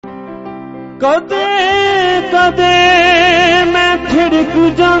ਕਦੇ ਕਦੇ ਮੈਂ ਥਿੜਕ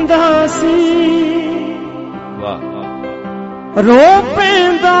ਜਾਂਦਾ ਸੀ, ਰੋ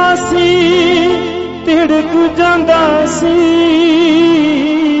ਪੈਂਦਾ ਸੀ, ਤਿੜਕ ਜਾਂਦਾ ਸੀ।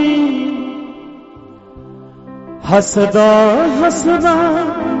 ਹੱਸਦਾ ਹੱਸਦਾ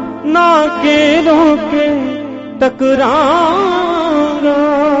ਨਾ ਕੇ ਰੋਕੇ ਟਕਰਾਂਗਾ।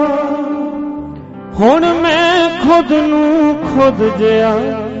 ਹੁਣ ਮੈਂ ਖੁਦ ਨੂੰ ਖੁਦ ਜਿਹਾ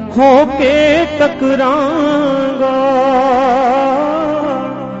ਹੋ ਕੇ ਟਕਰਾਂਗਾ।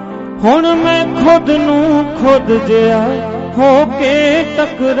 ਹੁਣ ਮੈਂ ਖੁਦ ਨੂੰ ਖੁਦ ਜਿਹਾ ਹੋ ਕੇ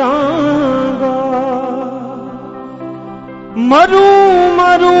ਟਕਰਾਂਗਾ। ਮਰੂ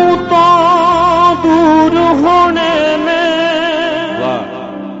ਮਰੂ ਤੋਂ ਦੂਰ ਹੋਣੇ ਮੈਂ,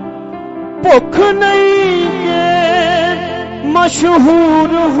 ਭੁੱਖ ਨਹੀਂ ਕੇ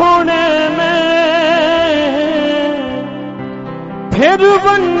ਮਸ਼ਹੂਰ ਹੋਣੇ ਮੈਂ। ਫਿਰ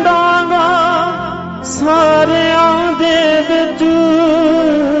ਵੰਡਾਂਗਾ ਸਾਰਿਆਂ ਦੇ ਵਿੱਚ,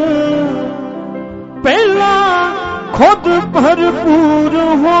 ਪਹਿਲਾਂ ਖੁਦ ਭਰਪੂਰ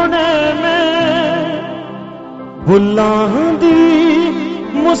ਹੋਣੇ ਮੈਂ। ਬੁੱਲਾਂ ਦੀ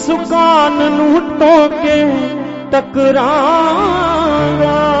ਮੁਸਕਾਨ ਨੂੰ ਟੋਕੇ ਟਕਰਾਂਗਾ।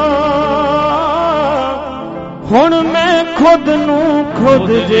 ਹੁਣ ਮੈਂ ਖੁਦ ਨੂੰ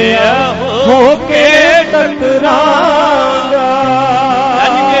ਖੁਦ ਜਿਹਾ ਹੋ ਕੇ ਟਕਰਾਂਗਾ।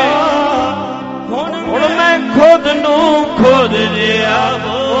 ਹੁਣ ਮੈਂ ਖੁਦ ਨੂੰ ਖੁਦ ਜਿਹਾ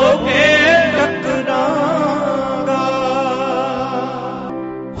ਹੋ ਕੇ ਟਕਰਾਂਗਾ।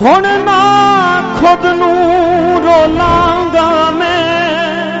 ਹੁਣ ਨਾ ਖੁਦ ਨੂੰ ਰੋਲਾਂਗਾ ਮੈਂ,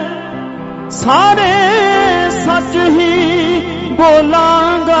 ਸਾਰੇ ਸੱਚ ਹੀ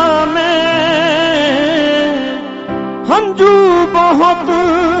ਬੋਲਾਂਗਾ ਮੈਂ। ਹੰਝੂ ਬਹੁਤ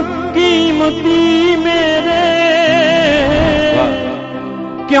ਕੀਮਤੀ ਮੇਰੇ,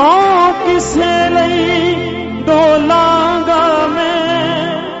 ਕਿਉਂ ਕਿਸੇ ਲਈ ਡੋਲਾਂਗਾ ਮੈਂ।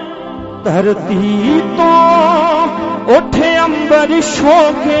 ਧਰਤੀ ਤੋਂ ਉੱਠ ਅੰਬਰਿਸ਼ ਹੋ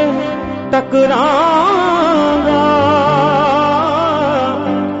ਕੇ ਟਕਰਾਂਗਾ।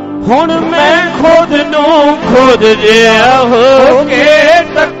 ਹੁਣ ਮੈਂ ਖੁਦ ਨੂੰ ਖੁਦ ਜਿਹਾ ਹੋ ਕੇ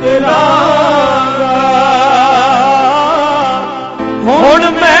ਟਕਰਾਂਗਾ। ਹੁਣ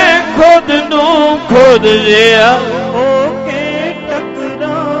ਮੈਂ ਖੁਦ ਨੂੰ ਖੁਦ ਜਿਹਾ ਹੋ ਕੇ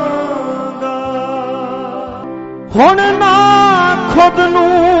ਟਕਰਾਂਗਾ। ਹੁਣ ਨਾ ਖੁਦ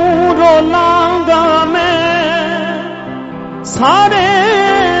ਨੂੰ ਰੋਲਾਂਗਾ ਮੈਂ, ਸਾਰੇ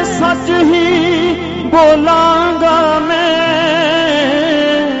ਸੱਚ ਹੀ ਬੋਲਾਂਗਾ ਮੈਂ।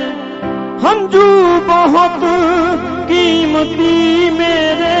 ਹੰਝੂ ਬਹੁਤ ਕੀਮਤੀ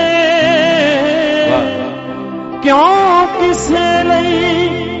ਮੇਰੇ, ਕਿਉਂ ਕਿਸੇ ਲਈ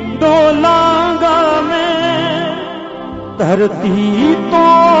ਡੋਲਾਂਗਾ ਮੈਂ। ਧਰਤੀ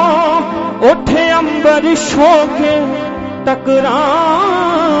ਤੋਂ ਉੱਠ ਅੰਬਰਿਸ਼ ਹੋ ਕੇ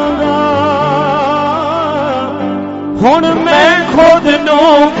ਟਕਰਾਂਗਾ। ਹੁਣ ਮੈਂ ਖੁਦ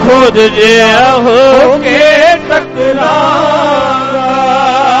ਨੂੰ ਖੁਦ ਜਿਹਾ ਹੋ ਕੇ ਟਕਰਾਂਗਾ।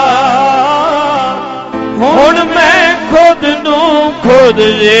 ਹੁਣ ਮੈਂ ਖੁਦ ਨੂੰ ਖੁਦ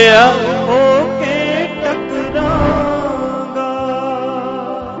ਜਿਹਾ ਹੋ ਕੇ ਟਕਰਾਂਗਾ।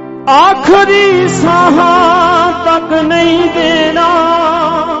 ਆਖਰੀ ਸਾਹਾਂ ਤੱਕ ਨਹੀਂ ਦੇਣਾ,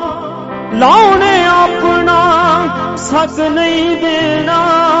 ਲਾਉਣੇ ਆਪਣਾ ਸੱਗ ਨਹੀਂ ਦੇਣਾ।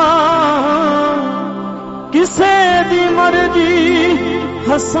 ਕਿਸੇ ਦੀ ਮਰਜ਼ੀ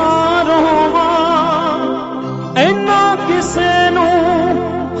ਹੱਸਾਂ ਰੋਵਾਂ, ਇੰਨਾ ਕਿਸੇ ਨੂੰ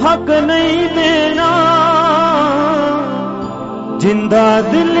ਹੱਕ ਨਹੀਂ ਦੇਣਾ। ਜਿੰਦਾ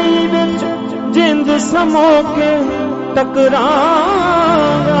ਦਿਲੀ ਵਿੱਚ ਜਿੰਦ ਸਮੋ ਕੇ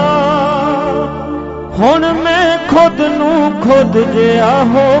ਟਕਰਾਂਗਾ। ਹੁਣ ਮੈਂ ਖੁਦ ਨੂੰ ਖੁਦ ਜਿਹਾ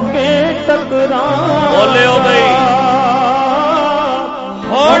ਹੋ ਕੇ ਟਕਰਾਂਗਾ। ਬੋਲਿਓ ਬਈ।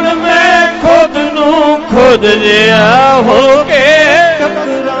 ਹੁਣ ਮੈਂ ਖੁਦ ਨੂੰ ਖੁਦ ਜਿਹਾ ਹੋ ਕੇ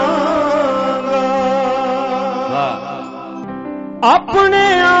ਟਕਰਾਂਗਾ। ਆਪਣੇ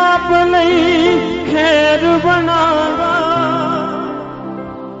ਆਪ ਲਈ ਖੈਰ ਬਣਾਂਗਾ,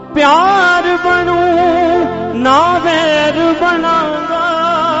 ਪਿਆਰ ਬਣੂ ਨਾ ਵੈਰ ਬਣਾਂਗਾ।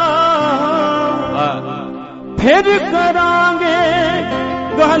 ਫਿਰ ਕਰਾਂਗੇ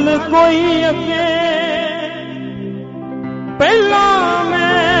ਗੱਲ ਕੋਈ ਅੱਗੇ, ਪਹਿਲਾਂ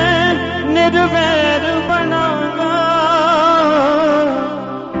ਮੈਂ ਨਿਰਵੈਰ ਬਣਾਂਗਾ।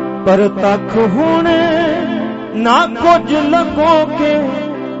 ਪਰ ਤੱਕ ਹੁਣ ਨਾ ਕੁਝ ਲਗੋ ਕੇ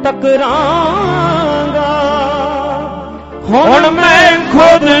ਟਕਰਾਂਗਾ। ਹੁਣ ਮੈਂ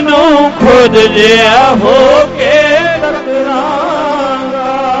ਖੁਦ ਨੂੰ ਖੁਦ ਜਿਹਾ ਹੋ ਕੇ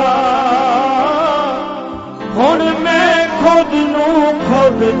ਟਕਰਾਂਗਾ। ਹੁਣ ਮੈਂ ਖੁਦ ਨੂੰ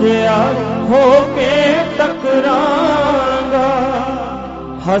ਖੁਦ ਖੁਦ ਜਿਹਾ ਹੋ ਕੇ ਟਕਰਾਂਗਾ।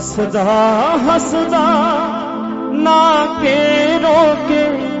 ਹੱਸਦਾ ਹੱਸਦਾ ਨਾ ਕੇ ਰੋਕੇ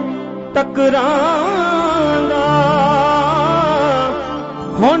ਟਕਰਾਂਗਾ।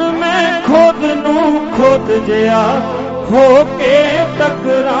 ਹੁਣ ਮੈਂ ਖੁਦ ਨੂੰ ਖੁਦ ਜਿਹਾ ਹੋ ਕੇ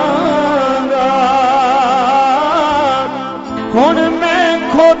ਟਕਰਾਂਗਾ। ਹੁਣ ਮੈਂ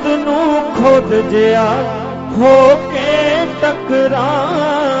ਖੁਦ ਨੂੰ ਖੁਦ ਜਿਹਾ ਹੋ ਕੇ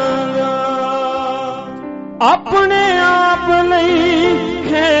ਟਕਰਾਂਗਾ। ਆਪਣੇ ਆਪ ਲਈ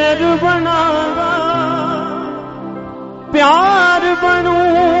ਖੈਰ ਬਣਾਂਗਾ। ਪਿਆਰ ਬਣੂ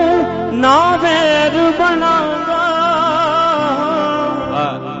ਨਾ ਵੈਰ ਬਣਾਂਗਾ।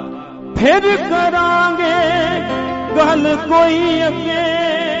 ਫਿਰ ਕਰਾਂਗੇ ਗੱਲ ਕੋਈ ਅੱਗੇ।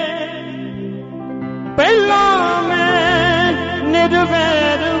 ਪਹਿਲਾਂ ਮੈਂ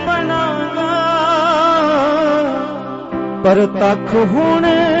ਨਿਰਵੈਰ ਬਣਾਂਗਾ। ਪਰ ਤੱਕ ਹੁਣ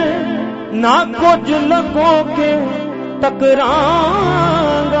ਨਾ ਕੁਝ ਲਗੋ ਕੇ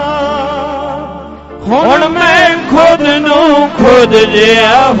ਟਕਰਾਂਗਾ। ਹੁਣ ਮੈਂ ਖੁਦ ਨੂੰ ਖੁਦ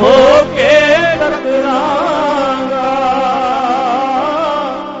ਜਿਹਾ ਹੋ ਕੇ ਟਕਰਾਂਗਾ।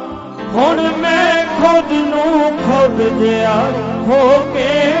 ਹੁਣ ਮੈਂ ਖੁਦ ਨੂੰ ਖੁਦ ਜਿਹਾ ਹੋ ਕੇ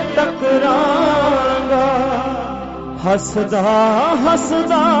ਟਕਰਾਂਗਾ। ਹੱਸਦਾ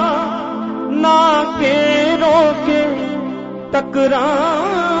ਹੱਸਦਾ ਨਾ ਕੇ ਰੋਕੇ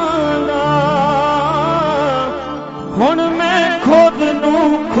ਟਕਰਾਂਗਾ। ਹੁਣ ਮੈਂ ਖੁਦ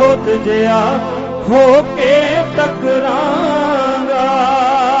ਨੂੰ ਖੁਦ ਜਿਹਾ ਹੋ ਕੇ ਟਕਰਾਂਗਾ।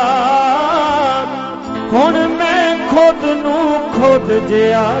 ਹੁਣ ਮੈਂ ਖੁਦ ਨੂੰ ਖੁਦ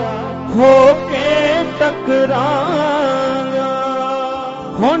ਜਿਹਾ ਹੋ ਕੇ ਟਕਰਾਂਗਾ।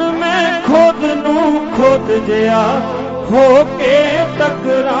 ਹੁਣ ਮੈਂ ਖੁਦ ਨੂੰ ਖੁਦ ਜਿਹਾ ਹੋ ਕੇ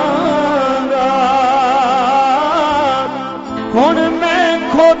ਟਕਰਾਂਗਾ। ਹੁਣ ਮੈਂ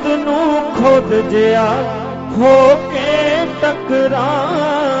ਖੁਦ ਨੂੰ ਖੁਦ ਜਿਹਾ ਹੋ ਕੇ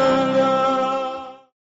ਟਕਰਾਂਗਾ।